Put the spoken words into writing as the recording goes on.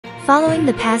Following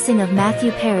the passing of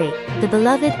Matthew Perry, the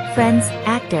beloved Friends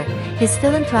actor, his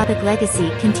philanthropic legacy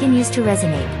continues to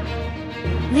resonate.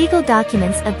 Legal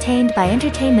documents obtained by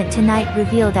Entertainment Tonight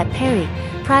reveal that Perry,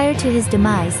 prior to his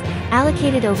demise,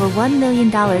 allocated over $1 million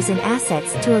in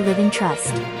assets to a living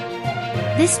trust.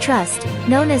 This trust,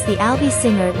 known as the Alvy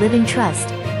Singer Living Trust,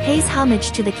 pays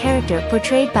homage to the character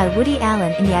portrayed by Woody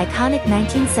Allen in the iconic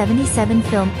 1977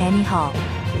 film Annie Hall.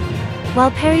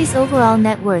 While Perry's overall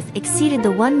net worth exceeded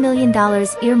the $1 million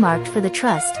earmarked for the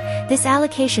trust, this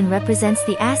allocation represents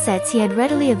the assets he had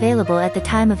readily available at the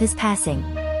time of his passing.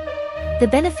 The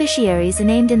beneficiaries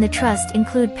named in the trust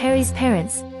include Perry's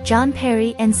parents, John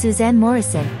Perry and Suzanne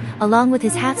Morrison, along with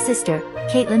his half-sister,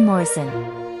 Caitlin Morrison.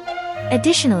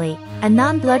 Additionally, a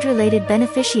non-blood-related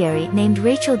beneficiary named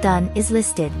Rachel Dunn is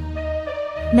listed.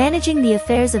 Managing the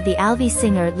affairs of the Alvy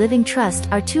Singer Living Trust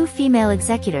are two female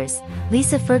executors,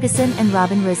 Lisa Ferguson and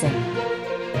Robin Ruzan.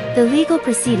 The legal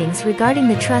proceedings regarding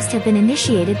the trust have been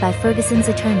initiated by Ferguson's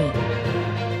attorney.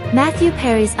 Matthew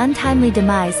Perry's untimely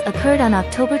demise occurred on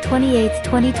October 28,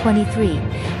 2023,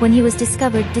 when he was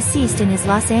discovered deceased in his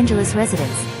Los Angeles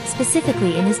residence,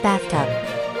 specifically in his bathtub.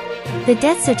 The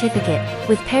death certificate,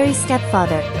 with Perry's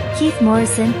stepfather, Keith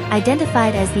Morrison,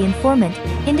 identified as the informant,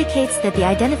 indicates that the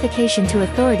identification to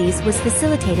authorities was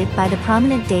facilitated by the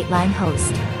prominent Dateline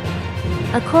host.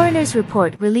 A coroner's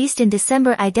report released in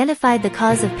December identified the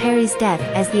cause of Perry's death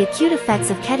as the acute effects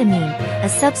of ketamine, a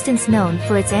substance known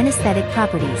for its anesthetic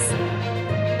properties.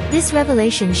 This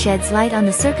revelation sheds light on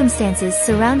the circumstances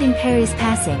surrounding Perry's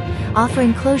passing,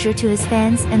 offering closure to his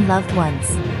fans and loved ones.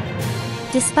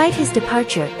 Despite his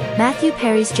departure, Matthew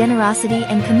Perry's generosity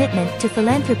and commitment to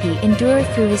philanthropy endure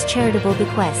through his charitable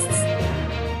bequests.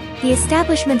 The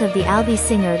establishment of the Alvy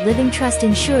Singer Living Trust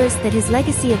ensures that his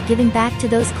legacy of giving back to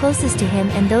those closest to him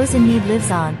and those in need lives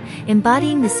on,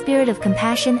 embodying the spirit of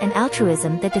compassion and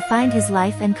altruism that defined his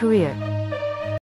life and career.